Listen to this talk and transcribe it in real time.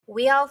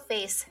We all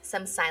face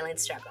some silent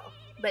struggle,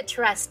 but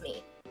trust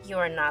me, you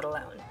are not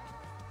alone.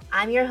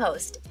 I'm your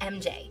host,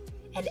 MJ,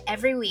 and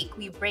every week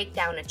we break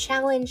down a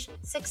challenge,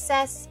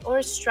 success,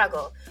 or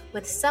struggle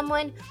with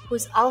someone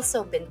who's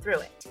also been through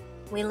it.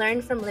 We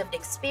learn from lived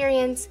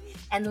experience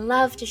and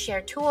love to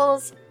share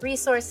tools,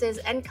 resources,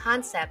 and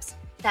concepts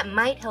that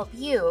might help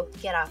you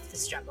get off the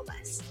struggle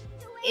bus.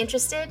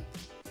 Interested?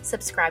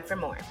 Subscribe for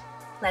more.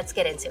 Let's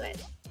get into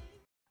it.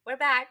 We're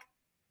back.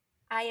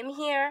 I am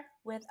here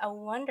with a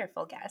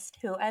wonderful guest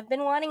who I've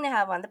been wanting to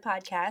have on the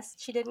podcast.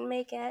 She didn't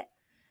make it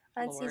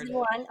on season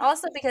 1.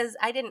 Also because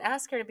I didn't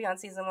ask her to be on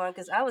season 1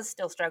 because I was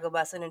still struggle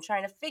busting and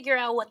trying to figure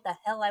out what the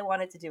hell I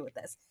wanted to do with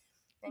this.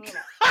 And you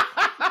know.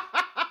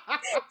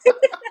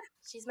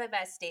 She's my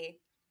bestie.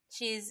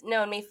 She's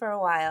known me for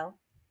a while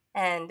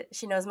and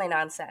she knows my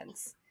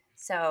nonsense.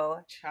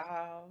 So,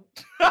 Child.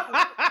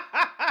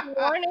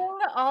 warning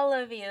all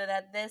of you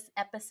that this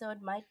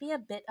episode might be a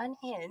bit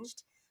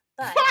unhinged,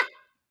 but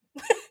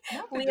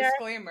Not the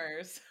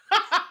disclaimers.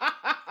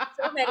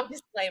 So many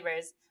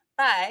disclaimers.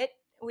 But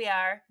we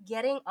are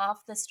getting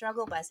off the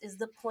struggle bus is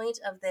the point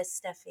of this,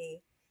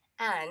 Steffi.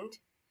 And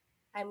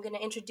I'm going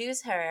to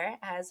introduce her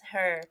as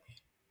her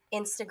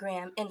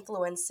Instagram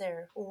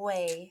influencer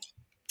way.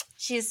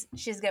 She's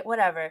good,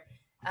 whatever.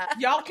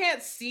 Y'all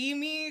can't see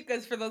me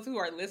because for those who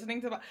are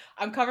listening to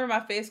I'm covering my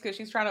face because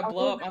she's trying to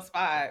blow up my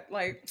spot.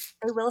 Like,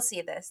 we will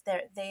see this.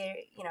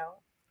 They you know,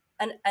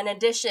 an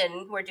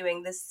addition we're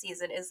doing this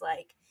season is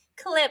like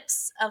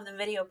clips of the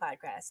video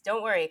podcast.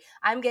 Don't worry,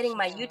 I'm getting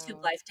my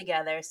YouTube life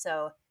together,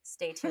 so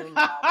stay tuned.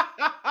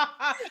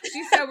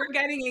 She said we're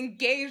getting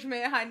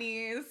engagement,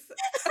 honeys.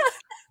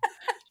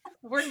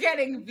 We're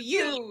getting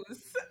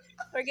views.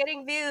 We're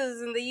getting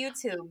views in the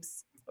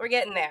YouTubes. We're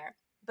getting there.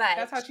 But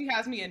that's how she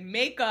has me in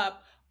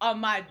makeup on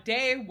my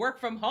day work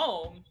from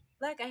home.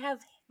 Look, I have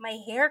my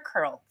hair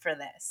curled for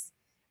this,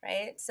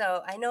 right?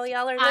 So I know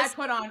y'all are listening. I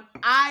put on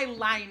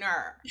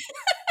eyeliner.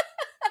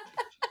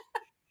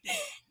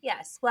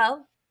 Yes,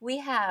 well, we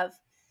have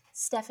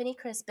Stephanie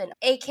Crispin,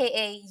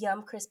 aka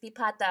Yum Crispy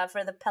Pata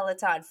for the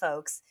Peloton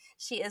folks.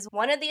 She is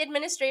one of the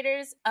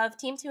administrators of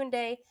Team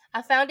Tunde,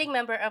 a founding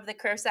member of the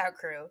Curse Out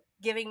crew,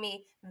 giving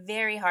me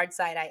very hard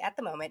side eye at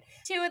the moment.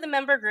 2 of the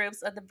member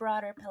groups of the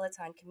broader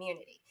Peloton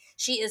community.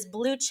 She is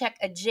blue check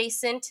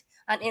adjacent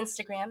on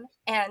Instagram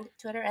and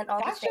Twitter and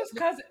all. That's just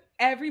because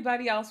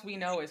everybody else we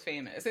know is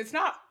famous. It's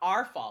not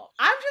our fault.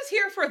 I'm just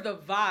here for the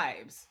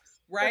vibes.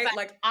 Right?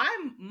 Like,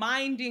 I'm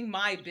minding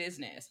my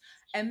business.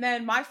 And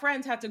then my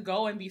friends had to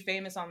go and be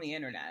famous on the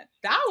internet.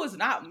 That was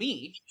not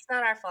me. It's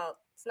not our fault.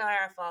 It's not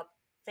our fault.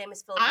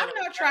 Famous Filipino. I'm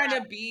not trying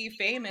to be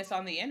famous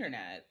on the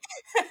internet.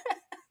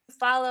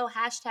 Follow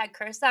hashtag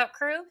Curse Out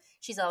Crew.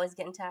 She's always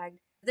getting tagged.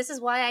 This is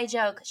why I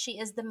joke. She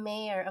is the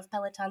mayor of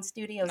Peloton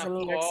Studios in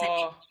New York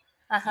City.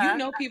 You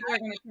know people are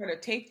going to try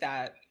to take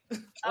that.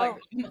 I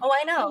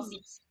know.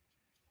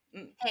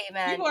 Hey,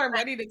 man. People are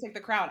ready to take the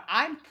crown.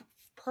 I'm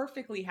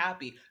perfectly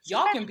happy.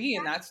 Y'all can be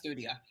in that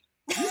studio.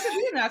 You can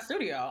be in that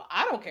studio.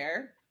 I don't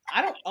care.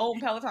 I don't own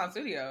Peloton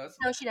Studios.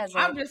 No, she doesn't.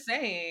 I'm just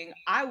saying,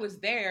 I was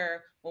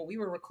there when we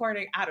were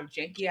recording out of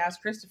janky-ass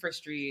Christopher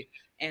Street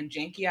and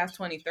janky-ass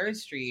 23rd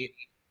Street,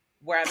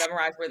 where I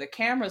memorized where the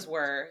cameras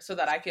were so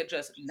that I could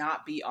just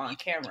not be on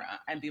camera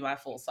and be my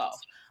full self.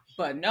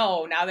 But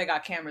no, now they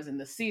got cameras in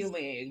the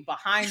ceiling,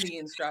 behind the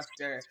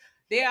instructor.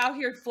 They out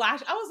here flash.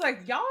 I was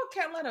like, y'all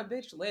can't let a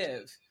bitch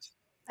live.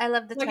 I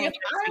love the 23rd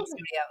Street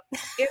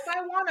studio. If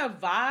I want to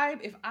vibe,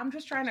 if I'm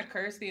just trying to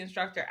curse the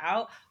instructor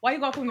out, why you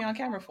gonna put me on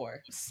camera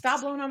for?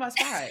 Stop blowing on my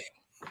spot.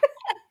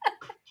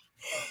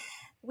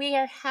 We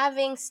are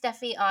having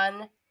Steffi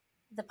on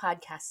the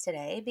podcast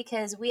today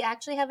because we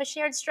actually have a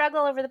shared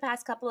struggle over the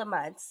past couple of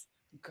months.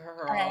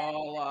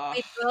 Girl.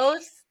 We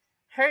both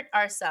hurt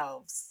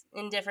ourselves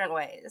in different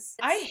ways.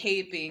 I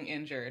hate being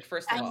injured,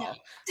 first of all.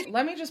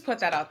 Let me just put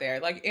that out there.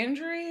 Like,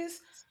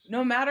 injuries,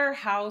 no matter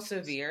how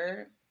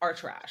severe, are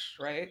trash,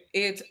 right?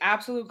 It's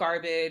absolute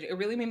garbage. It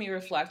really made me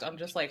reflect on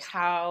just like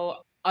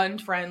how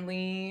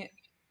unfriendly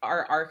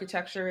our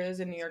architecture is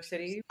in New York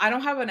City. I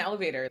don't have an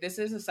elevator. This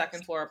is a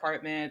 2nd floor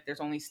apartment. There's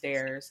only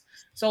stairs.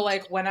 So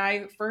like when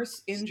I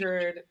first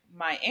injured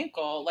my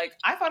ankle, like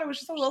I thought it was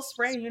just a little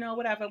sprain, you know,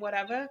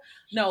 whatever.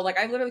 No, like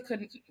I literally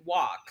couldn't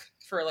walk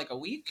for like a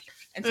week.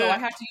 And so I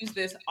had to use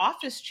this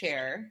office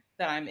chair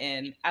that I'm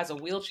in as a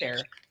wheelchair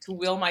to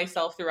wheel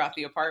myself throughout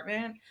the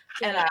apartment.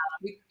 And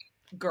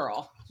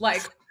girl,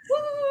 like,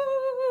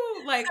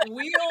 woo, like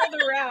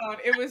wheeled around.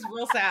 It was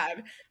real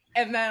sad.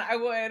 And then I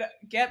would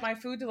get my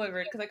food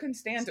delivered because I couldn't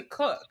stand to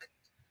cook,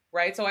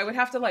 right? So I would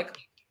have to like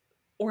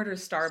order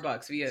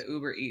Starbucks via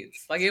Uber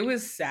Eats. Like, it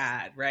was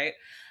sad, right?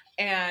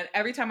 And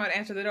every time I'd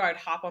answer the door, I'd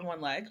hop on one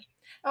leg.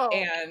 Oh.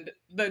 And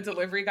the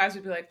delivery guys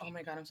would be like, oh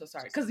my God, I'm so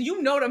sorry. Because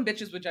you know them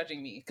bitches were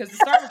judging me because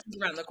the Starbucks is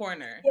around the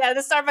corner. Yeah,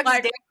 the Starbucks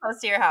is damn close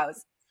to your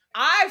house.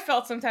 I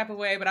felt some type of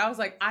way, but I was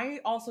like, I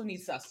also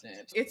need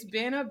sustenance. It's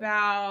been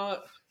about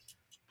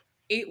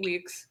 8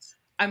 weeks.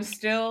 I'm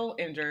still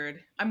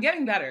injured. I'm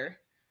getting better.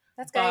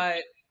 That's good.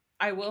 But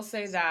I will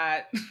say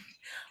that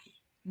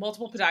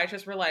multiple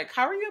podiatrists were like,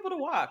 how are you able to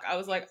walk? I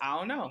was like, I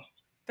don't know.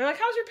 They're like,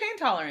 how's your pain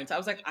tolerance? I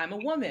was like, I'm a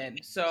woman.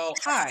 So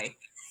hi.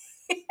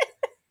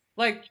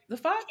 Like, the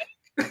fuck?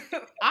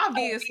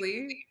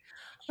 Obviously.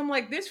 I'm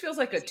like, this feels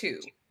like a 2,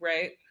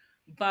 right?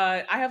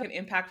 But I have an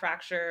impact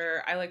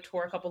fracture. I like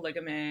tore a couple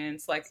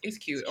ligaments. Like, it's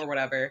cute or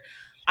whatever.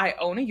 I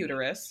own a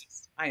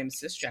uterus. I am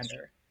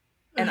cisgender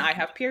and I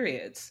have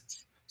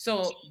periods.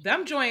 So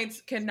them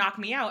joints can knock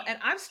me out and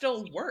I've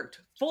still worked,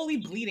 fully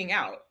bleeding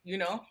out, you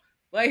know?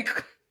 Like,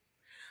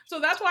 so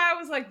that's why I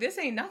was like, this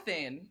ain't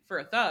nothing for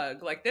a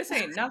thug. Like, this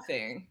ain't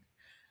nothing.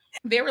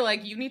 They were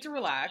like, you need to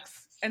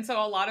relax. And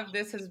so a lot of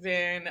this has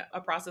been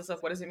a process of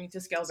what does it mean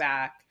to scale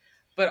back,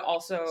 but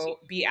also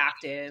be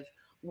active.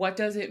 What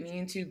does it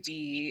mean to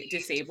be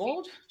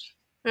disabled?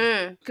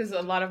 Because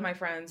a lot of my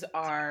friends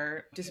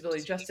are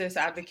disability justice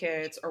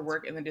advocates or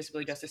work in the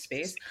disability justice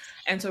space.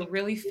 And so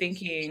really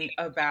thinking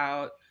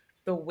about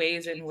the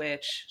ways in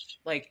which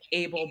like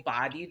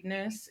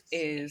able-bodiedness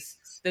is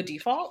the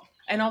default,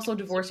 and also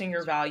divorcing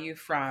your value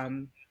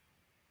from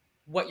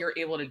what you're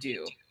able to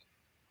do,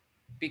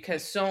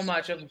 because so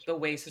much of the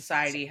way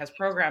society has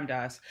programmed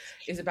us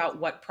is about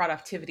what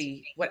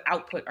productivity, what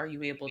output are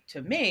you able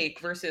to make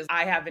versus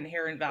I have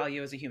inherent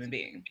value as a human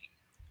being.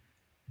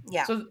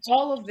 Yeah. So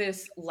all of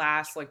this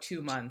last like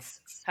 2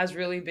 months has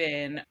really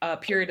been a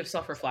period of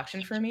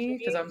self-reflection for me,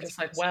 because I'm just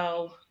like,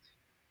 well,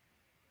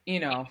 you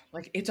know,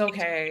 like it's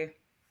okay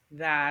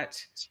that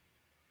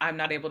I'm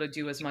not able to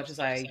do as much as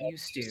I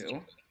used to,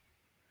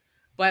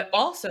 but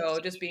also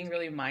just being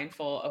really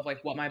mindful of like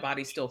what my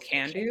body still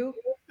can do.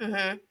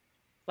 Mm-hmm.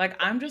 Like,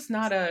 I'm just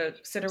not a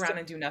sit around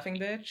and do nothing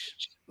bitch.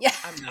 Yeah.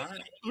 I'm not.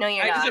 No,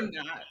 you're I just not. am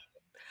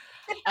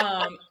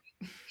not. Um,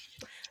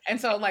 and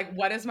so, like,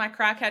 what is my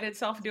crackheaded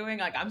self doing?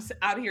 Like, I'm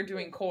out here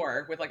doing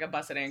core with like a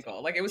busted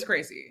ankle. Like, it was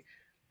crazy.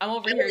 I'm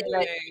over here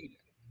doing,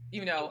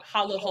 you know,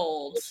 hollow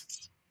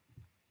holds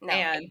No.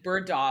 and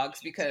bird dogs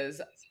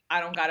because I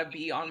don't gotta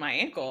be on my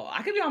ankle.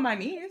 I could be on my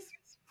knees.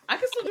 I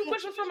can still do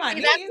push-ups from my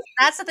See, knees.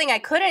 that's the thing I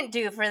couldn't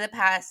do for the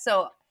past.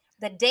 So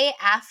the day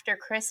after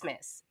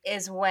Christmas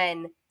is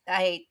when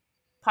I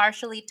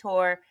partially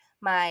tore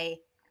my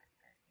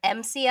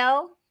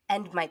MCL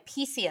and my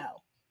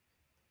PCL.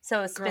 So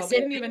Girl, we didn't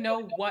specific. even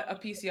know what a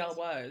PCL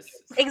was.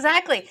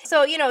 Exactly.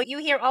 So, you know, you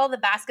hear all the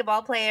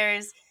basketball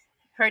players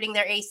hurting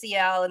their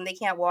ACL and they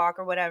can't walk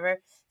or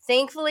whatever.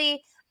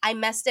 Thankfully, I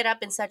messed it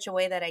up in such a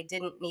way that I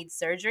didn't need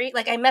surgery.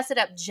 Like I messed it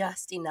up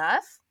just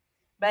enough.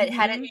 But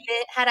Mm-hmm.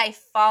 had I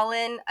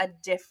fallen a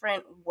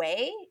different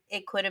way,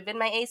 it could have been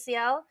my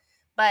ACL.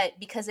 But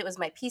because it was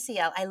my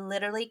PCL, I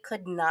literally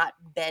could not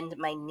bend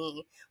my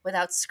knee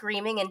without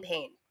screaming in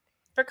pain.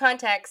 For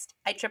context,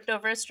 I tripped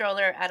over a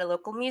stroller at a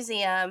local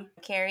museum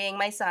carrying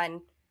my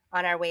son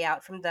on our way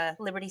out from the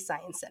Liberty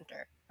Science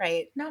Center,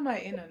 right? Not my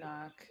inner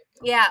knock.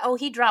 Yeah, oh,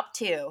 he dropped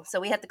too, so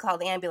we had to call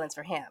the ambulance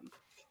for him.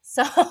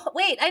 So,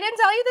 wait, I didn't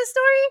tell you this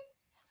story?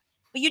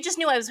 But you just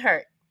knew I was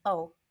hurt.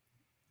 Oh,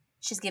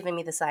 she's giving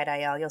me the side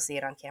eye, y'all. You'll see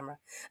it on camera.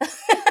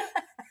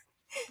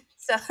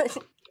 So,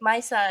 my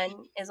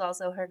son is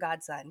also her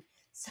godson.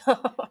 So,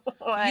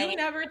 You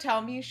never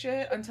tell me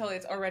shit until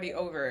it's already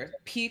over.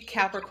 Peak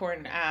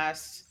Capricorn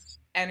ass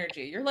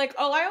energy. You're like,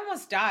 oh, I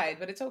almost died,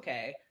 but it's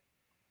okay.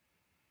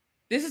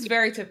 This is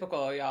very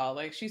typical, y'all.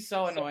 Like, she's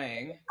so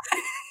annoying.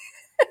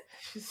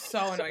 She's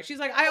so annoying. She's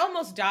like, I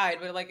almost died,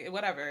 but like,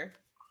 whatever.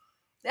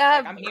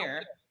 Like, I'm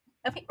here.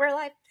 Okay, we're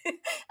alive.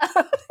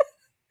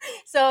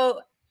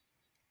 So,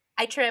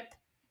 I trip.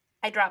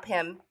 I drop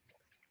him.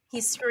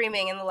 He's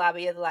screaming in the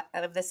lobby of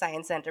the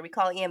science center. We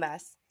call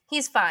EMS.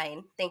 He's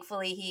fine.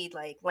 Thankfully, he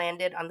like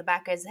landed on the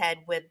back of his head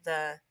with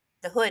the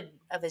hood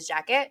of his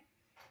jacket.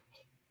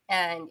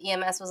 And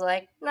EMS was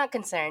like, not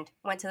concerned.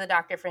 Went to the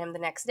doctor for him the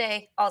next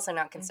day. Also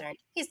not concerned.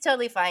 He's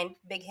totally fine.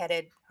 Big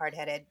headed, hard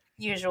headed,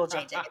 usual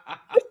JJ.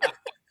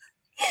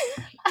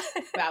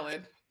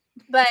 Valid.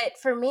 But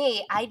for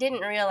me, I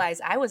didn't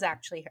realize I was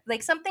actually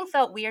like something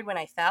felt weird when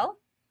I fell,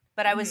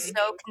 but I was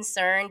so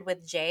concerned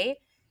with Jay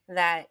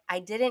that I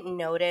didn't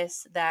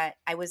notice that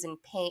I was in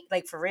pain,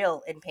 like for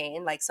real in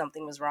pain, like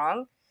something was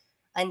wrong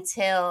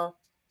until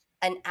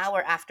an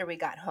hour after we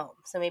got home.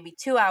 So maybe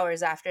 2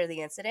 hours after the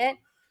incident,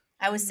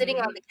 I was sitting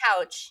on the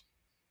couch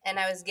and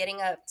I was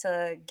getting up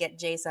to get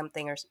Jay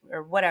something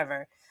or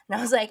whatever. And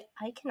I was like,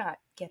 I cannot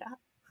get up.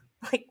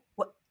 Like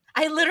what?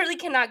 I literally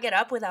cannot get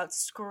up without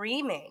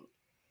screaming.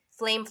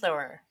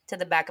 Flamethrower to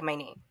the back of my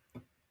knee.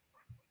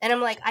 And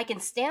I'm like, I can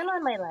stand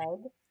on my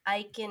leg.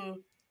 I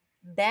can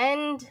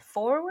bend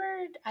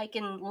forward. I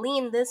can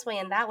lean this way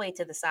and that way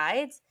to the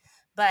sides,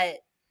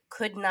 but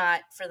could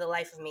not for the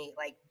life of me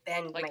like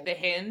bend like my the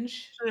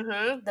hinge.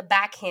 Mm-hmm. The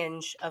back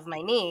hinge of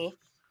my knee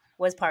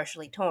was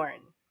partially torn.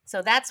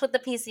 So that's what the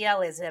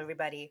PCL is,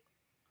 everybody.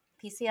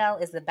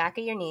 PCL is the back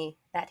of your knee.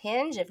 That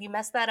hinge, if you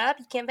mess that up,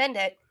 you can't bend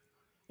it.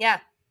 Yeah.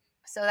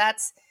 So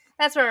that's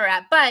where we're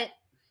at. But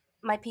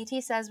my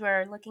PT says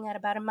we're looking at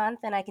about a month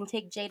and I can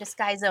take Jay to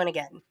Sky Zone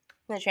again,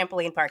 the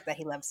trampoline park that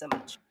he loves so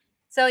much.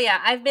 So yeah,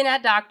 I've been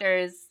at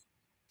doctors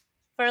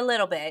for a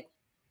little bit.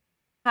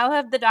 How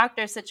have the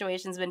doctor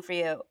situations been for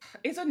you?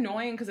 It's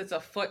annoying because it's a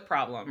foot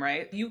problem,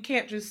 right? You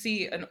can't just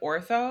see an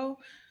ortho.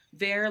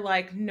 They're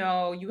like,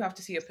 no, you have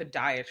to see a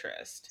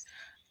podiatrist.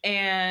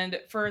 And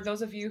for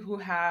those of you who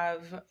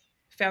have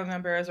family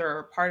members or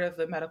are part of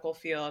the medical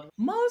field,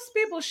 most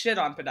people shit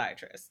on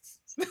podiatrists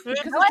because Oh,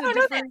 it's I a don't know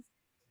this. different,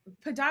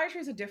 podiatry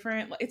is a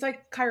different, it's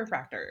like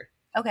chiropractor.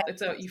 Okay.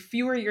 It's a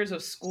fewer years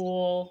of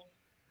school.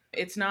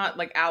 It's not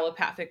like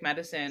allopathic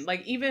medicine.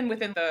 Like even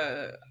within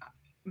the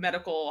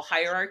medical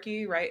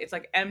hierarchy, right? It's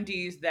like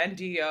MDs, then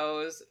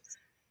DOs,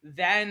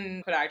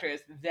 then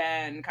podiatrists,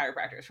 then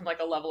chiropractors from like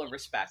a level of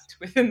respect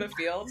within the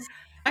field.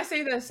 I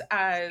say this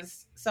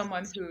as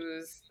someone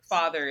whose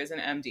father is an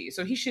MD,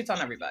 so he shits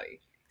on everybody,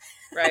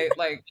 right?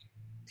 Like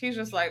he's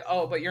just like,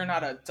 oh, but you're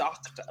not a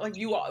doctor. Like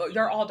you all,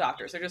 they're all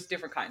doctors. They're just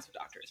different kinds of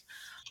doctors.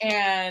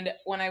 And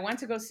when I went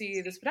to go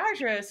see this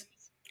podiatrist,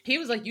 he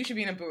was like, you should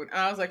be in a boot. And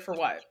I was like, for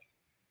what?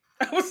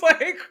 I was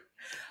like,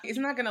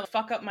 isn't that gonna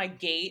fuck up my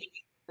gait,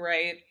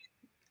 right?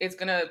 It's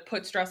gonna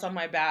put stress on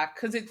my back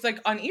because it's like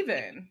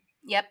uneven.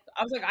 Yep.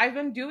 I was like, I've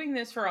been doing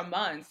this for a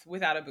month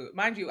without a boot.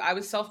 Mind you, I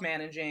was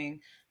self-managing.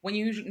 When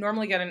you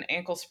normally get an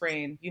ankle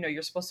sprain, you know,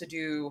 you're supposed to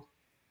do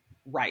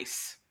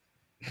RICE.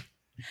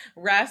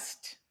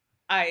 Rest,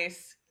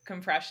 ice,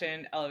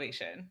 compression,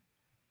 elevation.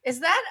 Is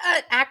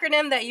that an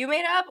acronym that you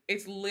made up?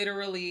 It's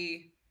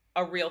literally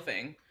a real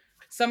thing.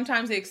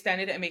 Sometimes they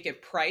extend it and make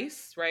it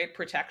price, right?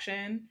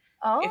 Protection.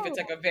 Oh. If it's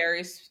like a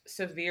very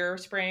severe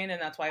sprain, and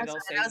that's why they'll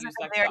say that was use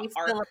like like a very the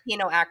arc.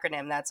 Filipino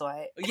acronym. That's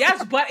why.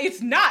 Yes, but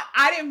it's not.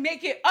 I didn't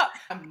make it up.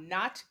 I'm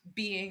not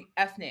being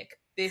ethnic.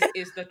 This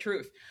is the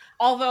truth.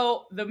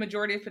 Although the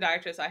majority of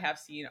podiatrists I have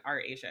seen are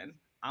Asian.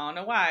 I don't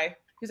know why.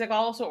 He's like,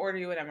 I'll also order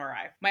you an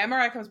MRI. My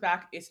MRI comes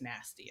back, it's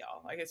nasty,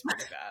 y'all. Like it's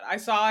pretty bad. I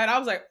saw it. I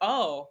was like,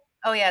 oh.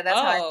 Oh yeah, that's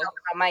how I felt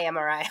about my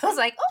MRI. I was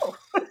like, oh.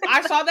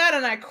 I saw that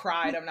and I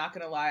cried. I'm not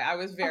gonna lie. I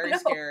was very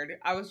scared.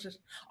 I was just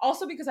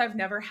also because I've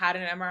never had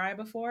an MRI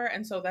before,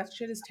 and so that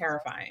shit is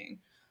terrifying.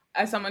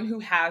 As someone who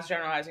has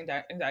generalizing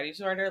anxiety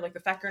disorder, like the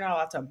fact you're not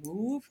allowed to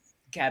move,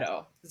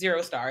 ghetto,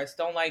 0 stars.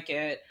 Don't like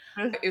it.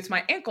 It's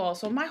my ankle,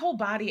 so my whole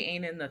body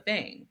ain't in the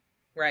thing,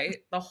 right?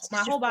 My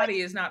whole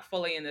body is not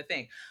fully in the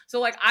thing.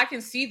 So like I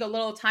can see the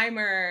little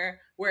timer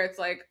where it's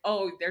like,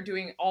 oh, they're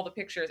doing all the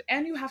pictures,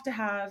 and you have to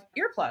have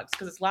earplugs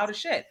because it's loud as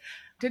shit.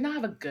 Did not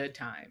have a good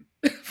time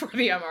for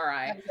the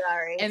MRI. I'm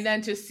sorry. And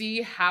then to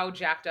see how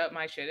jacked up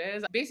my shit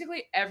is,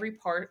 basically every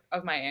part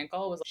of my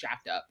ankle was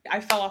jacked up.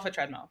 I fell off a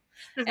treadmill.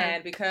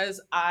 And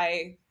because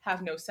I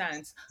have no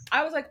sense,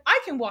 I was like, I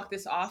can walk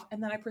this off.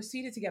 And then I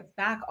proceeded to get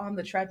back on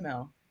the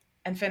treadmill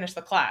and finish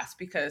the class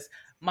because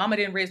mama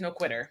didn't raise no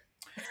quitter.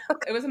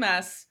 It was a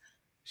mess.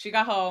 She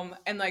got home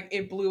and like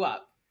it blew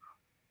up.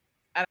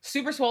 And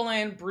super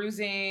swollen,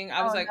 bruising.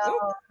 I was like, no.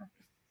 Oop.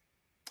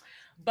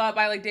 But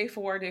by like day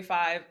 4, day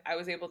 5, I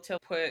was able to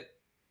put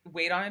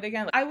weight on it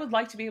again. I would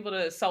like to be able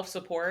to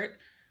self-support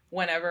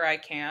whenever I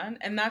can.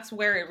 And that's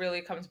where it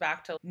really comes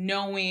back to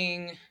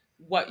knowing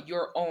what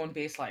your own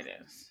baseline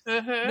is.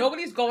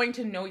 Nobody's going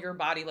to know your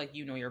body like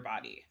you know your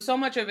body. So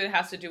much of it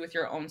has to do with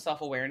your own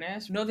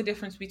self-awareness. Know the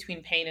difference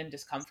between pain and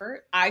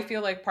discomfort. I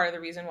feel like part of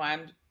the reason why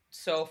I'm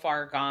so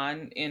far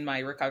gone in my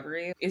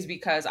recovery is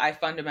because I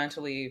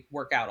fundamentally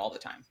work out all the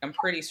time. I'm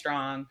pretty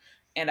strong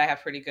and I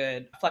have pretty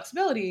good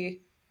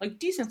flexibility, like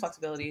decent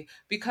flexibility,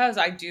 because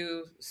I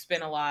do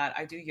spin a lot,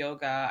 I do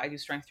yoga, I do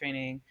strength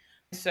training.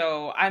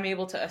 So I'm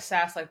able to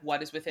assess like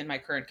what is within my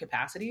current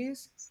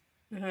capacities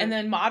and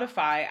then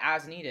modify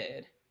as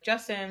needed.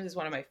 Jess Sims is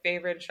one of my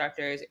favorite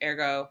instructors,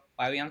 ergo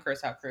why we on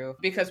Curse Out Crew,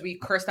 because we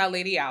curse that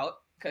lady out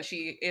because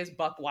she is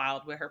buck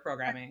wild with her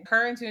programming.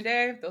 Her and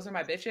Tunde, those are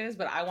my bitches,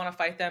 but I want to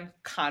fight them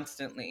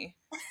constantly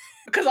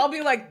because I'll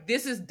be like,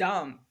 this is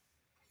dumb.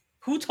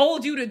 Who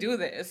told you to do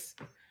this?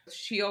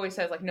 She always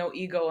says like, no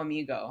ego,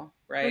 amigo,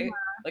 right?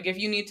 Like if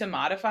you need to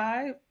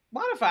modify.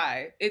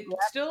 It's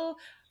still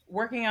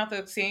working out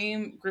the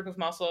same group of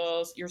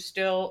muscles. You're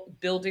still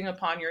building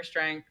upon your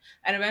strength.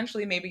 And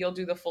eventually maybe you'll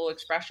do the full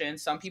expression.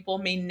 Some people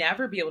may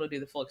never be able to do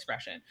the full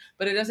expression,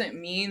 but it doesn't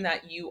mean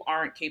that you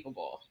aren't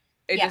capable.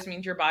 It just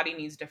means your body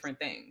needs different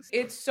things.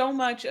 It's so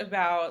much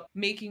about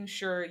making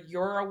sure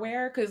you're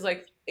aware because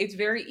like it's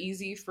very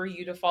easy for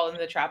you to fall into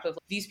the trap of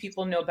these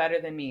people know better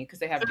than me because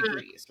they have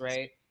degrees,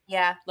 right?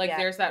 Yeah. Like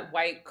there's that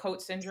white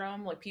coat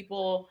syndrome. Like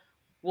people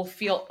will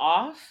feel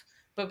off,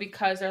 but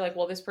because they're like,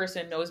 well, this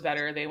person knows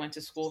better. They went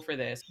to school for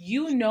this.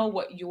 You know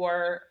what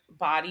your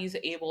body's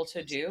able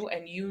to do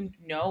and you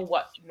know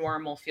what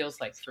normal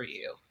feels like for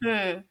you.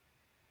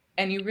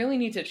 And you really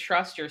need to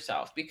trust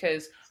yourself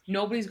because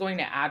nobody's going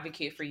to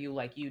advocate for you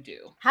like you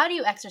do. How do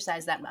you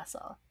exercise that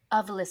muscle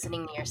of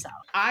listening to yourself?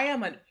 I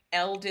am an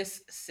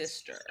eldest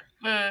sister.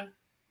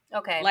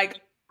 Okay.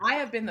 Like I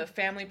have been the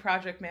family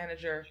project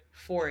manager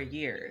for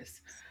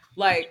years.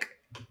 Like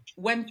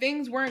when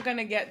things weren't going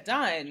to get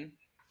done,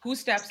 who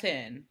steps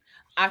in?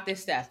 Ate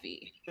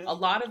Steffi. A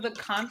lot of the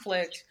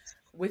conflict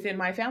within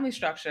my family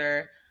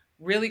structure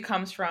really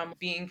comes from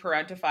being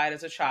parentified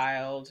as a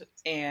child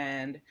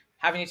and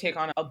having to take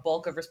on a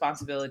bulk of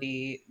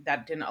responsibility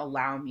that didn't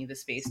allow me the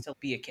space to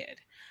be a kid.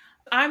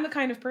 I'm the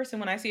kind of person,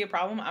 when I see a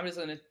problem, I'll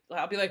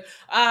be like,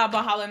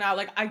 Bahala now,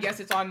 like, I guess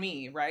it's on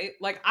me, right?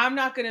 Like, I'm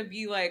not gonna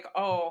be like,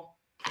 oh,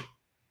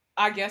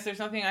 I guess there's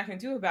nothing I can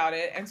do about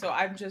it. And so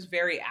I'm just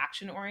very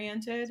action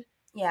oriented.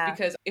 Yeah.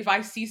 Because if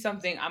I see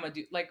something, I'm gonna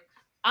do, like,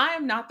 I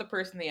am not the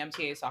person the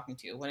MTA is talking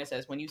to when it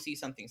says, when you see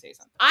something, say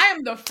something. I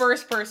am the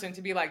first person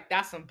to be like,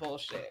 that's some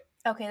bullshit.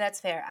 Okay, that's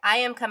fair. I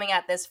am coming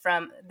at this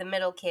from the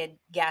middle kid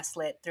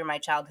gaslit through my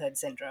childhood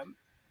syndrome.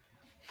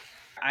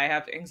 I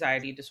have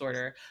anxiety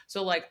disorder.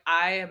 So like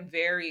I am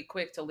very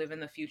quick to live in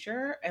the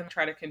future and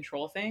try to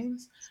control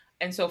things.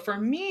 And so for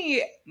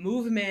me,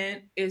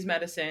 movement is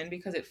medicine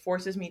because it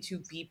forces me to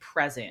be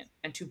present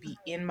and to be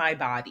in my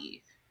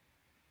body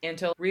and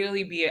to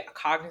really be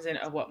cognizant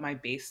of what my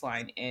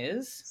baseline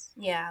is.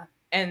 Yeah.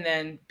 And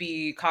then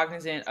be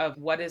cognizant of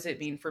what does it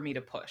mean for me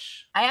to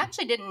push. I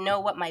actually didn't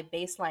know what my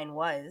baseline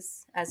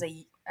was as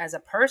a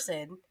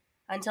person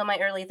until my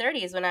early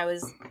 30s when I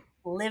was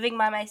living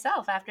by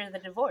myself after the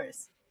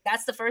divorce.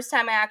 That's the first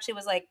time I actually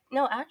was like,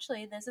 no,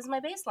 actually, this is my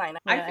baseline.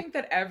 I think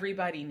that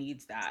everybody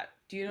needs that.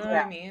 Do you know what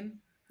I mean?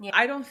 Yeah.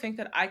 I don't think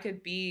that I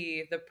could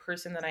be the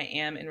person that I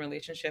am in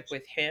relationship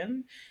with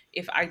him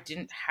if I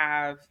didn't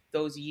have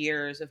those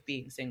years of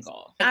being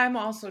single. I'm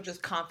also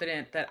just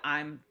confident that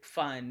I'm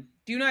fun.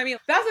 Do you know what I mean?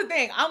 That's the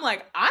thing. I'm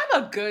like,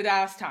 I'm a good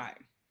ass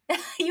time.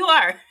 You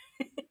are.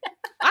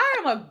 I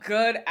am a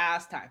good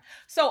ass time.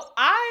 So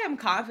I am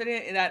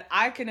confident that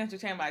I can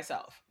entertain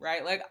myself,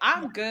 right? Like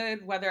I'm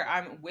good whether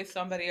I'm with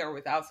somebody or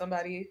without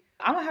somebody.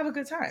 I'm gonna have a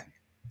good time.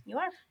 You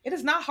are. It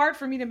is not hard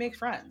for me to make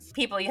friends.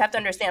 People, you have to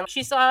understand.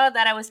 She saw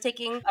that I was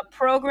taking a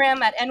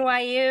program at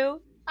NYU,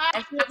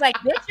 and she was like,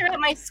 "Bitch, you're at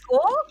my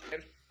school?"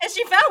 And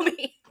she found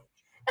me.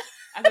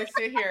 As I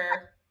sit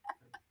here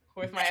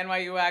with my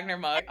NYU Wagner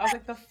mug, I was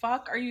like, "The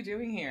fuck are you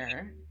doing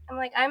here?" I'm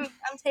like, "I'm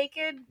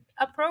taking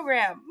a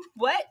program."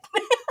 What?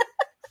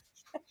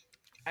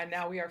 And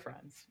now we are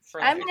friends.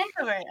 I'm an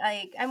introvert.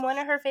 Like I'm one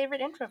of her favorite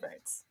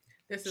introverts.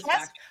 This is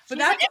fact. But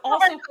that's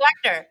also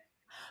collector.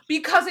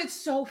 Because it's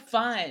so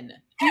fun.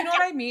 Do you know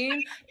what I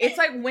mean? It's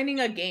like winning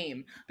a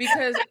game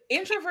because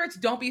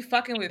introverts don't be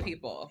fucking with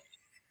people.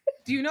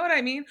 Do you know what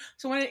I mean?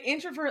 So when an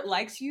introvert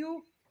likes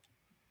you,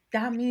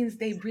 that means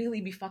they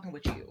really be fucking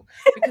with you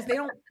because they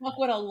don't fuck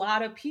with a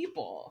lot of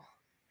people.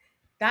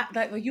 That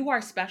like, you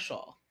are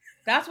special.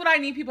 That's what I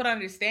need people to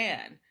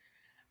understand.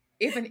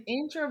 If an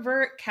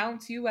introvert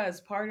counts you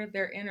as part of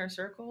their inner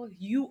circle,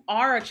 you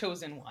are a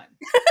chosen one.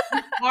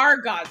 You are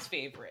God's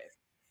favorite.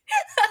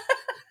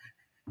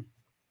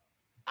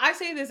 I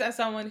say this as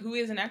someone who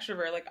is an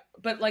extrovert,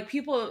 but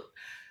people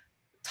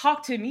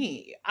talk to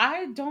me.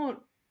 I don't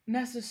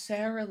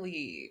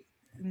necessarily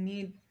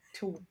need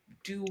to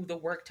do the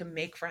work to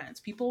make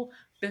friends. People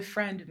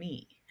befriend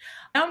me.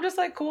 And I'm just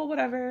like, cool,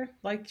 whatever.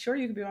 Like, sure,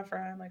 you can be my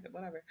friend, like,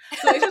 whatever.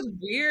 So it's just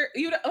weird.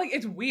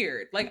 It's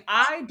weird. Like,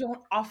 I don't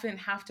often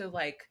have to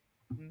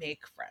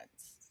make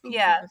friends.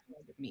 Yeah.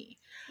 With me.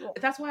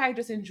 That's why I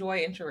just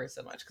enjoy introverts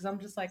so much because I'm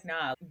just like,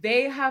 nah.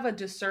 They have a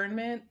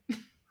discernment.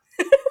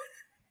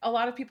 A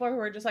lot of people who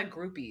are just like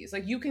groupies.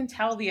 Like you can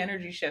tell the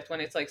energy shift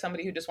when it's like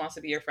somebody who just wants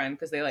to be your friend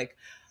because they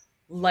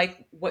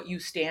like what you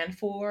stand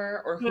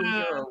for or who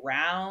you're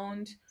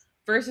around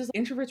versus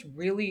introverts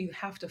really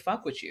have to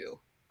fuck with you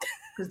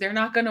because they're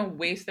not going to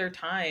waste their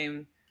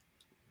time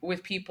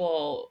with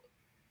people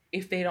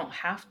if they don't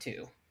have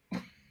to.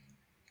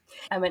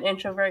 I'm an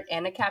introvert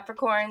and a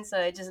Capricorn, so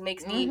it just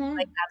makes me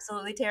like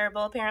absolutely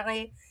terrible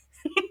apparently.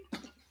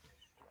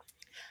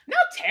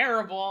 Not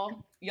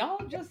terrible.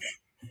 Y'all just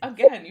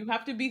again, you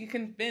have to be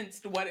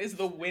convinced what is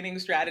the winning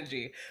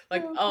strategy.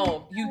 Like,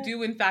 oh, you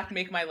do in fact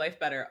make my life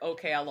better.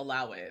 Okay, I'll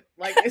allow it.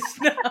 Like it's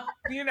not,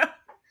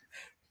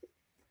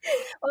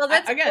 Well,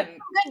 that's again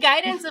good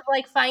guidance of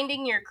like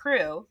finding your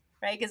crew,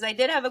 right? Because I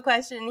did have a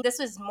question. This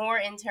was more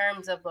in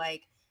terms of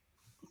like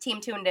Team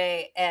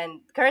Tunde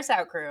and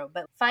Curacao crew,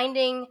 but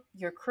finding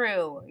your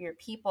crew, your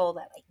people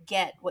that like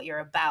get what you're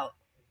about.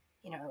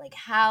 Like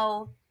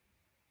how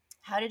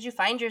did you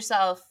find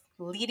yourself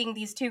leading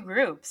these two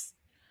groups?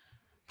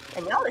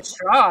 And y'all are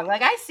strong.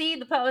 Like I see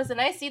the posts and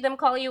I see them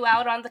call you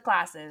out on the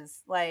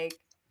classes. Like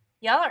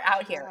y'all are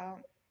out here.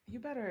 You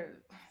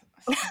better.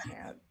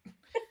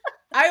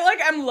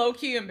 I'm low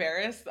key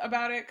embarrassed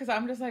about it because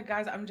I'm just like,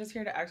 guys, I'm just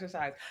here to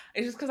exercise.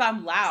 It's just because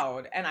I'm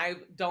loud and I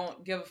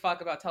don't give a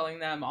fuck about telling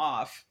them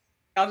off.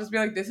 I'll just be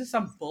like, this is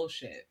some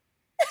bullshit.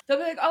 They'll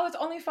be like, oh, it's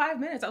only 5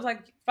 minutes. I was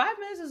like, 5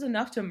 minutes is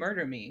enough to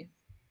murder me.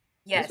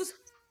 Yes. This was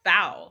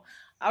foul.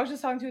 I was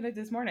just talking to it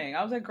this morning.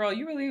 I was like, girl,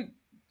 you really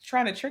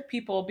trying to trick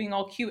people being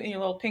all cute in your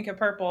little pink and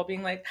purple,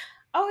 being like,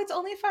 oh, it's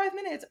only 5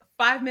 minutes.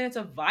 5 minutes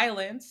of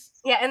violence.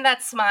 Yeah, and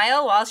that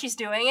smile while she's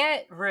doing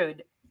it,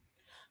 rude.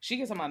 She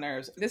gets on my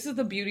nerves. This is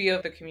the beauty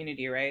of the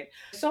community, right?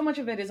 So much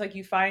of it is like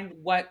you find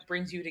what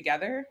brings you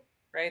together,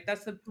 right?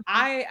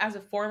 I, as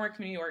a former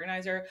community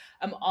organizer,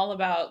 I'm all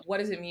about what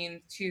does it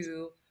mean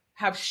to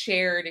have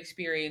shared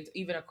experience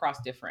even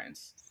across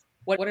difference?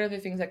 What are the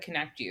things that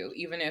connect you,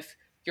 even if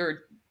you're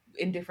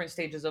in different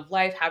stages of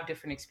life, have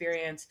different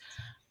experience.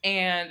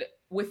 And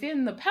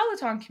within the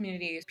Peloton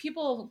community,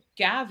 people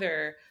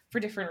gather for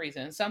different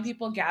reasons. Some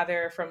people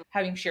gather from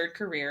having shared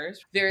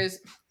careers. There's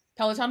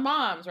Peloton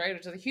moms, right,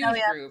 which is a Oh, huge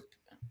yeah. group.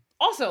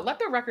 Also, let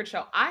the record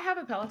show, I have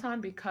a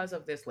Peloton because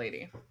of this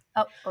lady.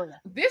 Oh, yeah.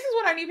 This is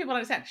what I need people to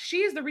understand. She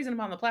is the reason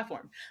I'm on the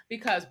platform,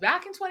 because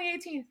back in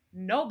 2018,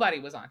 nobody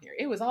was on here.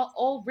 It was all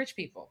old rich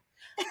people.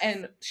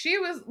 And she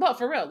was, well,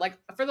 for real, like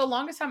for the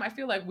longest time, I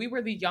feel like we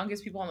were the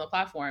youngest people on the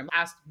platform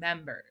as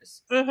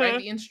members, right?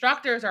 The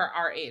instructors are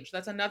our age.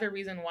 That's another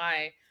reason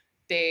why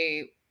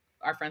they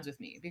are friends with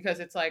me, because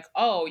it's like,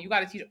 oh, you got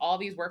to teach all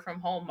these work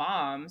from home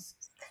moms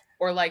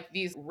or like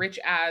these rich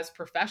ass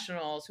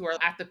professionals who are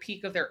at the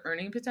peak of their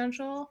earning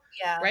potential,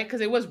 right?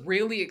 Because it was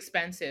really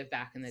expensive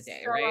back in the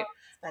day, right?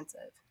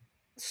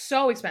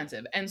 So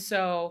expensive. And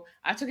so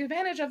I took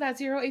advantage of that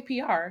zero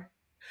APR,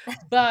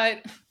 but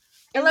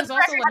it was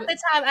also at the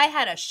time I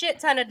had a shit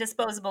ton of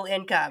disposable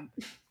income.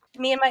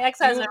 Me and my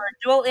ex-husband were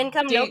dual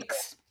income.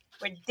 Dinks.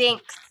 We're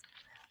dinks.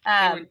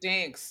 They were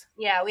dinks.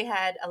 Yeah, we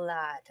had a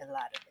lot of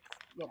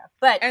it,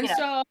 But and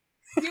so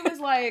he was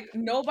like,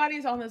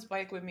 nobody's on this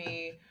bike with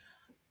me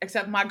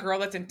except my girl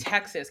that's in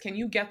Texas. Can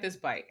you get this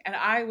bike? And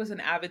I was an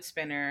avid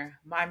spinner.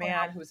 My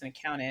man, who was an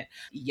accountant,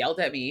 yelled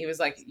at me. He was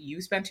like,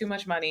 you spend too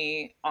much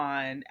money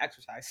on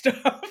exercise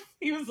stuff.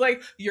 He was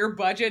like, your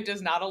budget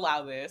does not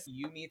allow this.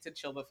 You need to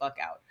chill the fuck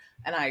out.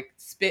 And I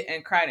spit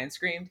and cried and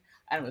screamed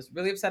and was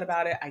really upset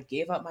about it. I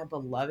gave up my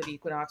beloved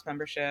Equinox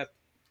membership.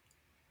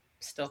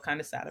 Still kind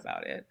of sad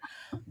about it.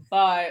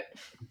 But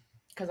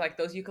because like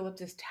those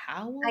eucalyptus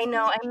towels. I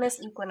know. I miss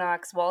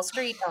Equinox. Wall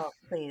Street. Oh,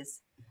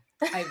 please.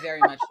 I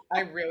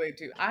really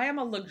do. I am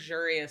a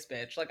luxurious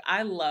bitch. Like,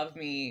 I love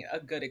me a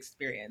good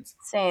experience.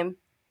 Same.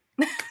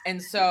 And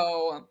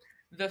so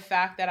the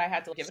fact that I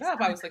had to give it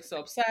up, I was like so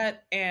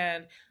upset.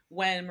 And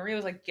when Maria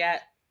was like,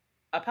 get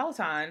a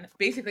Peloton,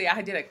 basically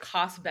I did a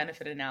cost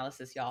benefit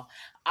analysis, y'all.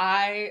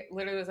 I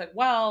literally was like,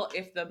 well,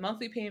 if the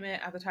monthly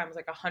payment at the time was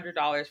like $100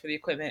 for the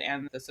equipment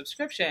and the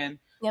subscription,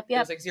 it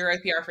was like zero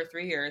APR for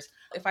 3 years.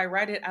 If I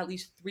ride it at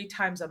least 3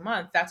 times a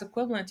month, that's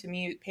equivalent to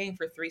me paying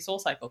for 3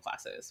 SoulCycle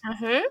classes,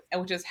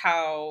 and which is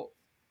how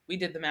we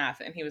did the math.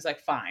 And he was like,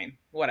 fine,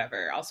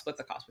 whatever, I'll split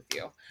the cost with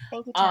you.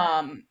 Thank you,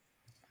 Cha.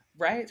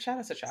 Right? Shout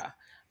out to Cha.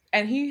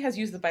 And he has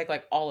used the bike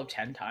like all of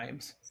 10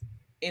 times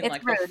in it's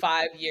like rude. the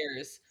 5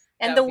 years.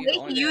 And the way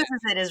he uses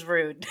it is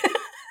rude.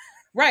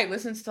 Right.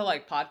 Listens to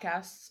like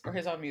podcasts or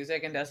his own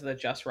music and does the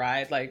Just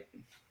Ride. Like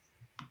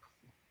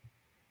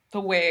the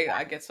way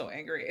I get so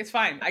angry. It's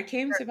fine. I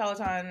came to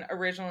Peloton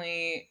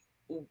originally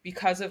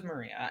because of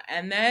Maria.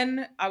 And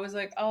then I was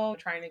like, oh,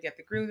 trying to get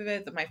the groove of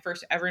it. My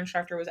first ever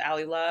instructor was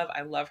Allie Love.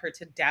 I love her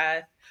to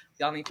death.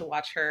 Y'all need to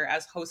watch her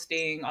as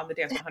hosting on the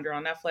Dance 100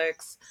 on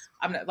Netflix.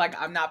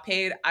 I'm not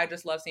paid. I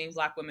just love seeing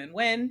Black women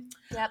win.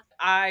 Yep.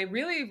 I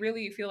really,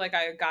 really feel like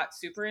I got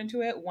super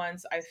into it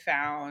once I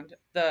found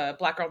the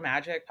Black Girl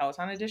Magic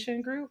Peloton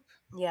Edition group.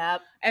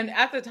 Yep. And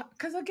at the time,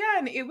 because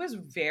again, it was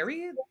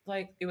very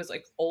like, it was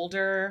like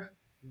older,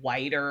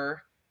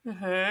 whiter.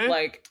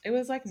 Like it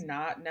was like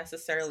not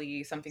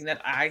necessarily something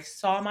that I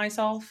saw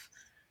myself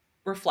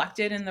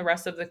reflected in the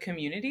rest of the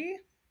community.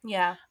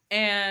 Yeah.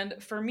 And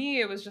for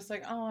me, it was just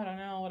like, oh, I don't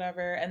know,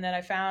 whatever. And then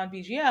I found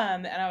BGM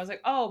and I was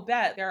like, oh,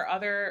 bet there are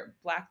other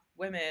Black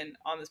women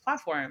on this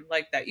platform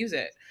like that use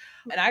it.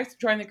 And I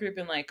joined the group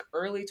in like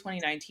early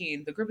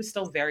 2019. The group is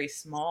still very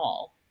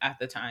small at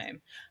the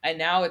time. And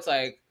now it's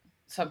like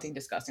something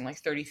disgusting, like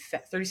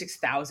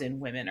 36,000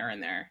 women are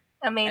in there.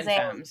 Amazing.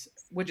 And femmes,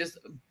 which is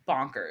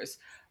bonkers.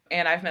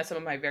 And I've met some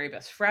of my very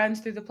best friends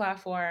through the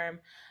platform.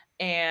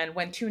 And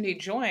when Tunde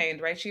joined,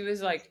 right, she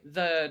was like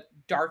the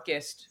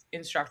darkest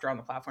instructor on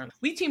the platform.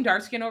 We team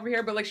dark skin over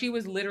here, but like she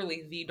was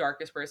literally the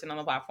darkest person on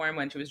the platform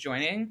when she was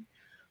joining.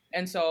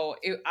 And so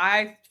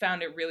I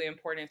found it really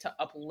important to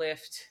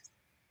uplift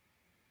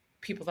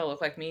people that look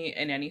like me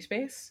in any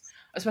space,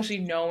 especially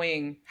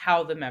knowing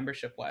how the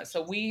membership was.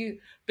 So we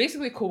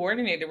basically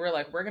coordinated. We're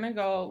like, we're going to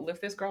go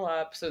lift this girl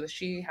up so that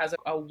she has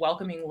a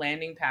welcoming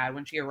landing pad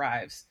when she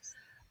arrives.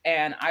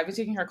 And I was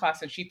taking her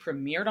class and she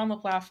premiered on the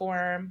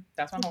platform.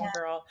 That's my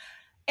homegirl.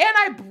 And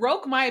I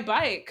broke my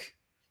bike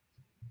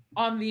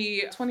on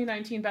the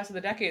 2019 Best of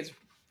the Decades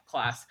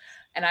class.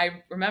 And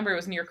I remember it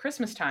was near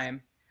Christmas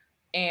time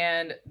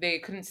and they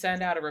couldn't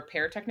send out a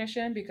repair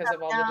technician because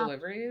of all the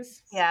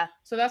deliveries. Yeah.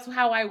 So that's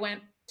how I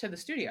went to the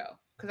studio,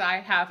 because I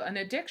have an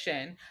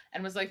addiction,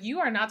 and was like, you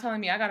are not telling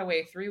me I got to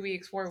wait 3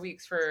 weeks, 4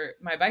 weeks for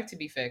my bike to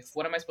be fixed.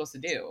 What am I supposed to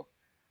do?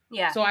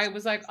 Yeah. So I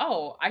was like,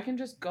 oh, I can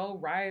just go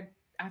ride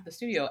at the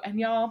studio. And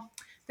y'all,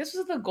 this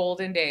was the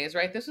golden days,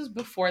 right? This was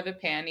before the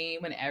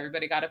panty when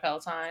everybody got a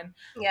Peloton.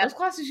 Yeah. Those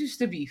classes used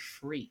to be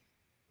free.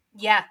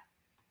 Yeah.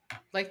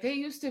 Like they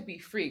used to be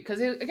free because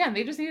again,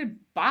 they just needed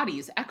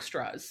bodies,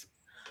 extras.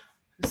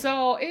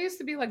 So it used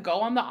to be like, go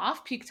on the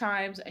off-peak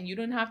times and you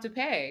didn't have to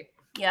pay.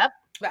 Yep.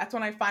 That's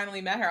when I finally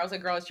met her. I was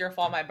like, girl, it's your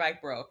fault my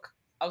bike broke.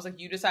 I was like,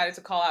 you decided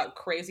to call out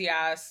crazy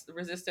ass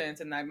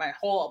resistance and my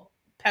whole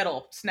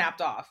pedal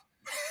snapped off.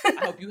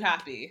 I hope you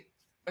happy.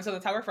 And so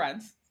that's how we're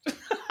friends.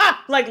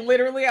 Like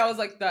literally, I was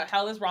like, the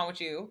hell is wrong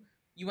with you?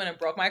 You went and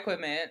broke my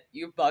equipment.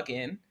 You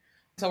bugging.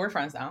 So we're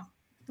friends now.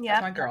 Yeah.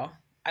 That's my girl.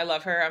 I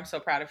love her. I'm so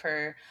proud of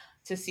her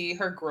to see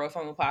her growth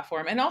on the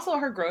platform. And also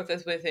her growth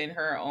is within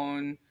her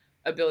own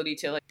ability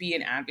to like be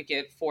an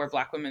advocate for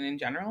Black women in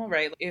general,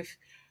 right? If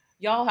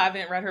y'all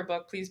haven't read her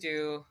book, please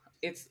do.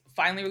 It's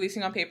finally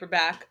releasing on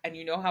paperback, and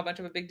you know how much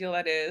of a big deal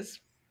that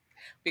is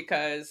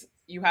because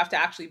you have to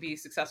actually be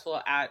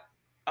successful at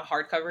a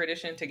hardcover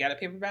edition to get a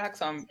paperback.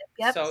 So I'm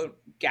so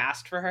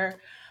gassed for her.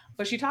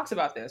 But she talks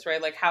about this,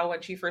 right? Like how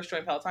when she first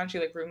joined Peloton, she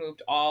like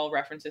removed all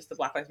references to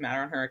Black Lives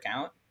Matter on her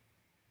account.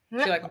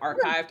 She like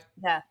archived.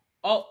 Yeah.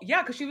 Oh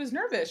yeah, because she was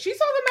nervous. She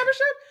saw the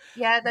membership.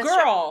 Yeah, that's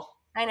girl.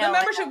 True. I know. The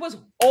membership was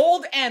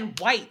old and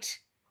white.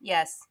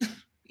 Yes.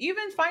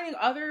 Even finding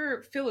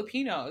other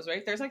Filipinos,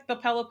 right? There's like the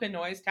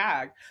Pelopinoys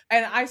tag.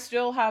 And I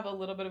still have a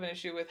little bit of an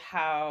issue with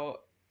how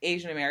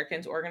Asian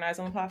Americans organize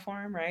on the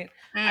platform, right?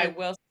 I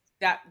will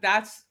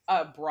that's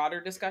a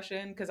broader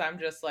discussion because I'm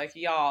just like,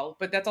 y'all,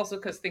 but that's also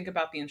because think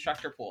about the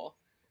instructor pool.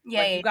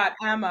 Yeah. Like you got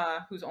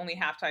Emma, who's only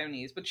half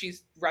Taiwanese, but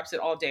she's reps it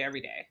all day,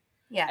 every day.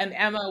 Yeah. And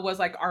Emma was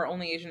like our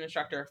only Asian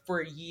instructor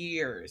for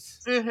years.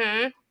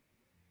 Mm-hmm.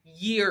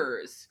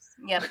 Years.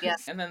 Yep.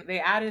 Yes. And then they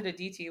added a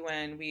DT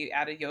when we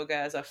added yoga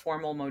as a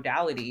formal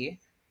modality.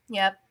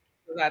 Yep.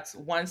 So that's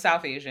one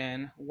South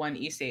Asian, one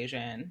East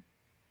Asian.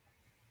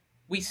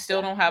 We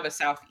still don't have a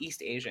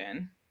Southeast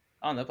Asian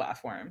on the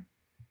platform.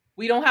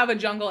 We don't have a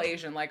jungle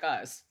Asian like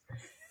us.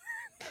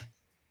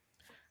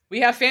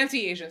 We have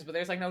fancy Asians, but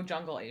there's like no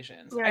jungle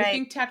Asians. Right. I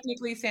think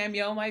technically Sam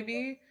Yo might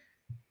be.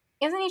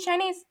 Isn't he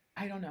Chinese?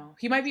 I don't know.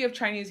 He might be of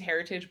Chinese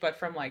heritage, but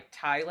from like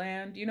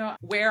Thailand, you know?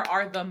 Where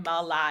are the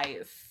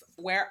Malays?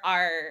 Where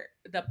are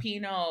the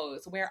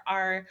Pinos? Where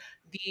are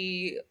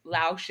the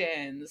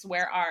Laotians?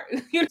 Where are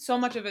so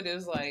much of it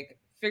is like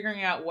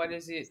figuring out what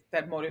is it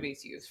that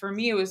motivates you. For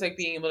me, it was like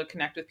being able to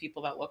connect with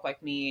people that look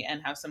like me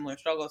and have similar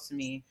struggles to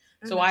me.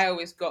 Mm-hmm. So I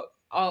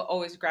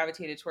always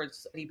gravitated towards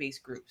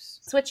study-based groups.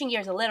 Switching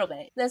gears a little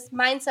bit, this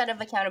mindset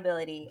of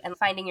accountability and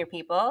finding your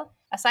people,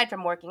 aside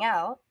from working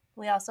out,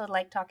 we also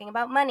like talking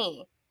about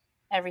money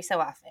every so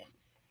often.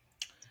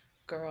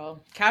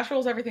 Girl, cash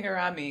rolls everything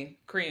around me.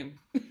 Cream.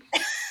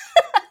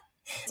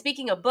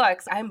 Speaking of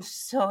books, I'm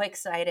so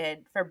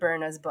excited for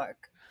Berna's book.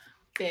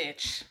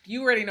 Bitch,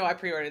 you already know I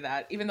pre-ordered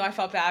that, even though I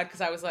felt bad because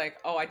I was like,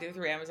 oh, I did it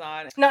through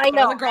Amazon. No, I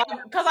know. Girl,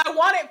 because I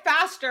want it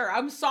faster.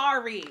 I'm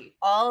sorry.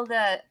 All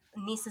the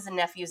nieces and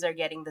nephews are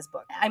getting this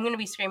book. I'm going to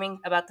be screaming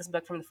about this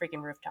book from the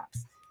freaking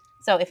rooftops.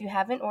 So if you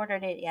haven't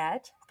ordered it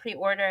yet,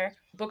 pre-order.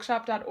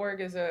 Bookshop.org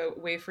is a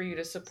way for you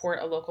to support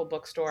a local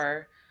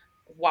bookstore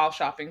while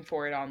shopping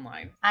for it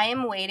online. I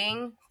am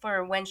waiting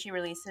for when she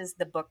releases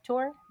the book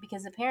tour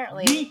because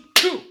apparently Me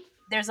too.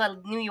 There's a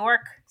New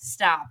York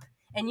stop.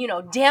 And you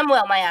know damn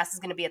well my ass is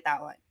going to be at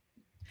that one.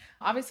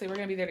 Obviously, we're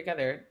going to be there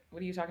together.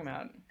 What are you talking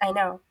about? I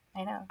know.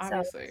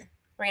 Obviously. So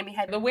we're going to be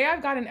heading. The way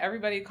I've gotten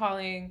everybody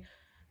calling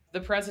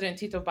the president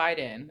Tito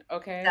Biden,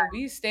 okay? Yeah.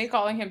 We stay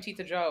calling him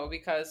Tito Joe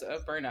because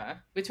of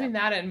Berna. Between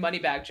that and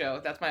Moneybag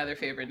Joe, that's my other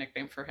favorite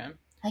nickname for him.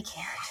 I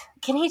can't.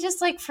 Can he just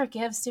like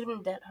forgive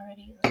student debt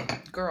already?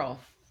 Girl,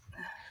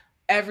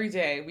 every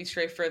day we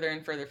stray further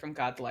and further from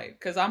God's light.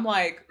 Because I'm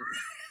like,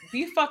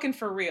 be fucking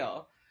for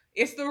real.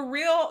 It's the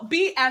real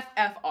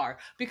BFFR.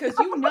 Because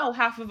you know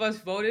half of us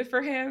voted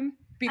for him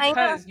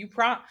because you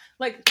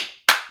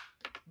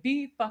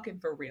be fucking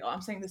for real.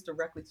 I'm saying this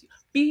directly to you.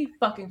 Be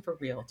fucking for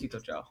real, Tito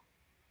Joe.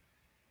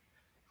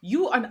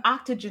 You an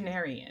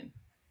octogenarian.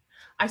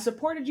 I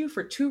supported you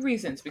for 2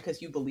 reasons, because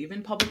you believe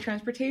in public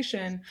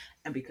transportation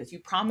and because you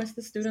promised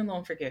the student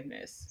loan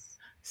forgiveness.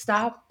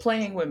 Stop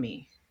playing with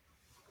me.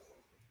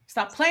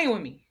 Stop playing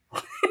with me.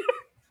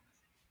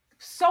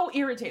 So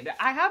irritated.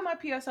 I have my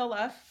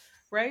PSLF,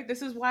 right?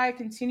 This is why I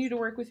continue to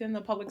work within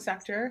the public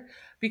sector,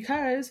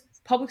 because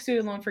public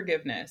student loan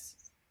forgiveness.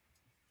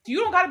 You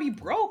don't got to be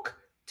broke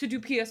to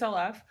do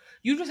PSLF.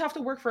 You just have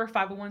to work for a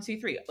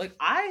 501c3. Like,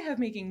 I have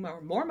making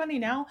more money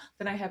now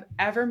than I have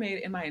ever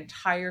made in my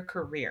entire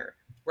career.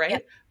 Right?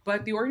 Yep.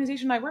 But the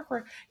organization I work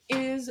for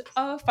is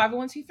a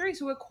 501c3,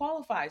 so it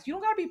qualifies. You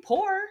don't got to be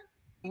poor.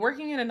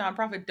 Working in a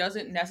nonprofit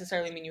doesn't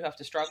necessarily mean you have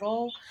to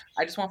struggle.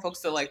 I just want folks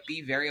to like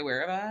be very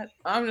aware of that.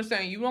 I'm just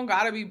saying, you don't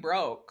got to be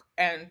broke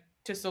and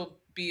to still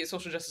be a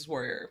social justice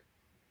warrior.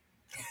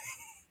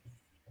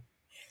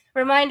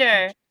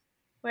 Reminder,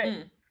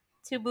 we're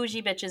 2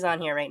 bougie bitches on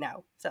here right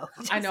now. So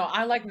I know,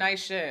 I like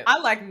nice shit.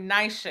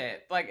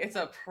 Like, it's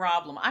a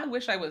problem. I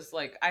wish I was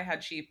like, I had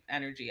cheap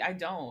energy. I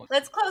don't.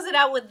 Let's close it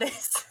out with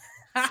this.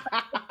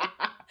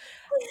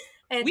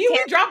 We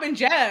were dropping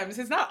gems.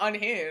 It's not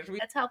unhinged.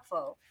 That's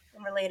helpful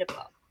and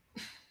relatable.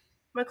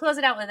 We'll close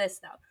it out with this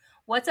though.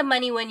 What's a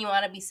money win you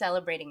want to be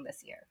celebrating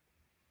this year?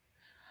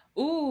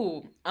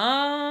 Ooh,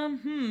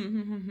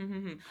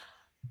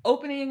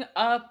 opening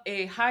up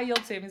a high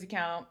yield savings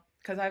account,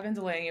 because I've been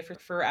delaying it for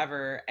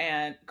forever.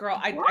 And girl,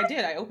 I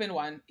did. I opened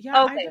one.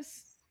 Yeah, okay.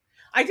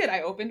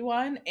 I opened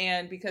one.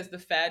 And because the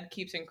Fed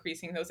keeps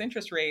increasing those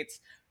interest rates,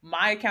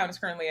 my account is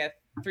currently at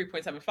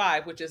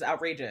 3.75, which is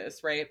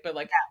outrageous, right? But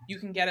like you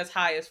can get as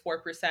high as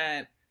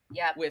 4%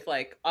 with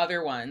like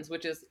other ones,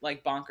 which is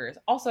like bonkers.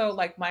 Also,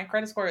 like my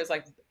credit score is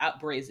like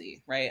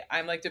brazy, right?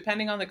 I'm like,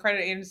 depending on the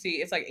credit agency,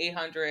 it's like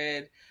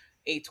 800,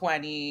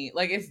 820,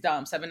 like it's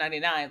dumb,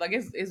 799, like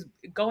it's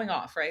going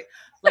off, right?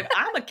 Like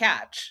I'm a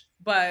catch,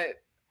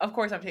 but of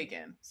course I'm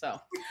taken. So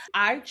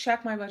I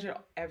check my budget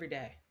every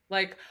day.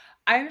 Like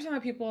I understand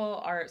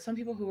that some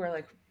people who are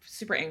like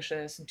super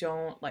anxious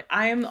don't like,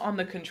 I am on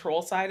the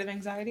control side of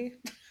anxiety.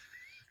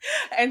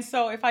 And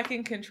so if I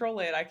can control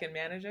it, I can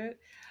manage it.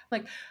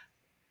 Like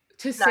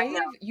to save,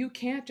 you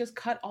can't just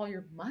cut all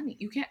your money.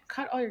 You can't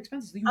cut all your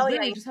expenses. You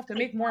literally just have to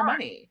make more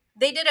money.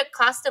 They did a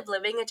cost of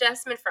living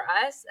adjustment for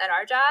us at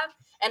our job,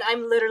 and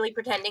I'm literally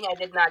pretending I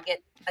did not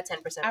get a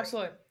 10% raise.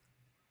 Absolutely.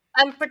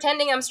 I'm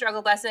pretending I'm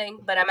struggle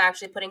busing, but I'm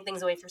actually putting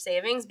things away for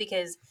savings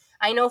because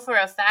I know for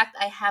a fact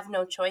I have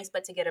no choice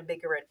but to get a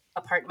bigger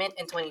apartment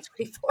in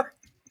 2024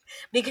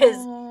 because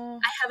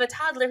I have a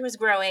toddler who's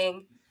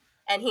growing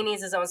and he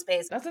needs his own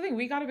space. That's the thing.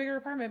 We got a bigger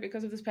apartment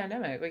because of this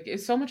pandemic. Like,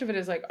 so much of it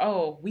is like,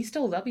 oh, we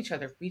still love each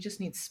other. We just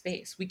need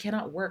space. We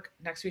cannot work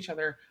next to each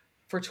other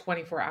for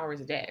 24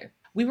 hours a day.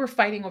 We were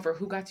fighting over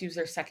who got to use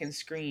their second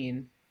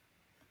screen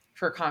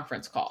for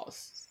conference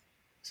calls.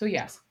 So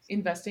yes,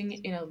 investing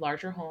in a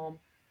larger home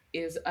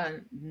is a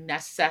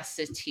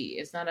necessity.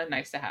 It's not a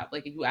nice to have.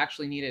 Like you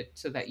actually need it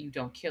so that you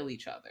don't kill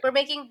each other. We're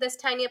making this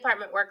tiny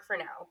apartment work for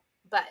now,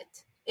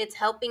 but it's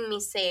helping me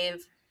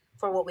save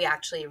for what we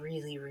actually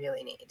really,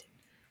 really need.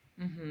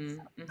 Mm-hmm,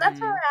 so that's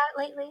where we're at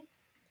lately.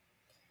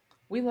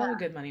 We love a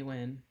good money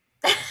win.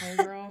 Okay,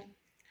 girl.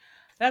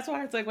 That's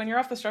why it's like when you're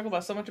off the struggle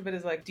bus, so much of it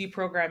is like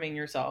deprogramming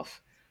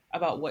yourself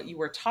about what you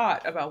were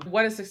taught about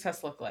what does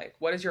success look like?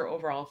 What is your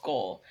overall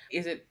goal?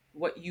 Is it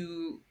what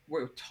you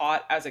were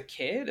taught as a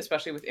kid,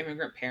 especially with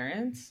immigrant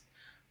parents?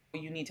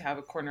 You need to have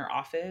a corner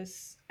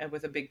office and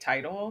with a big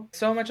title.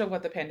 So much of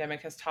what the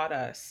pandemic has taught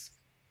us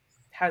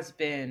has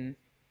been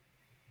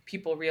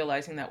people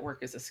realizing that work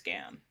is a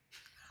scam.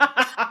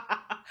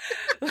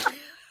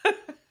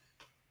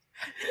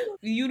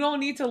 You don't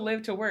need to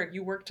live to work.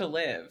 You work to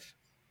live.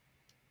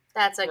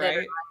 That's a good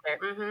reminder.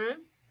 Mm-hmm.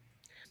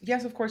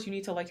 Yes, of course, you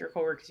need to like your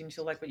coworkers. You need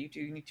to like what you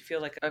do. You need to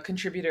feel like a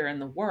contributor in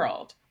the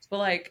world. But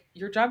like,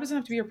 your job doesn't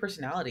have to be your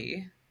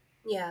personality.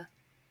 Yeah,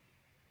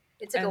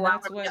 it's like a while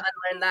for me to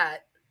unlearn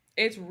that.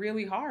 It's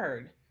really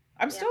hard.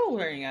 I'm still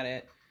learning at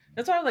it.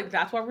 That's why, like,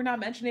 that's why we're not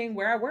mentioning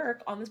where I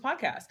work on this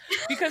podcast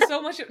because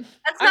so much.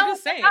 I'm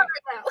just saying. Right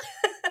now.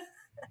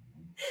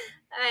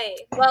 Hey,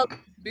 well,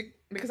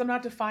 because I'm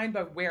not defined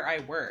by where I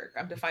work.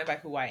 I'm defined by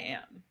who I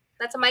am.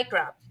 That's a mic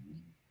drop.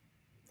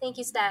 Thank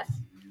you, Steph.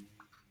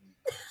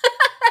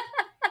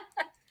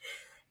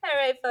 All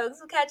right, folks.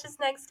 We'll catch us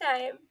next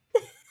time.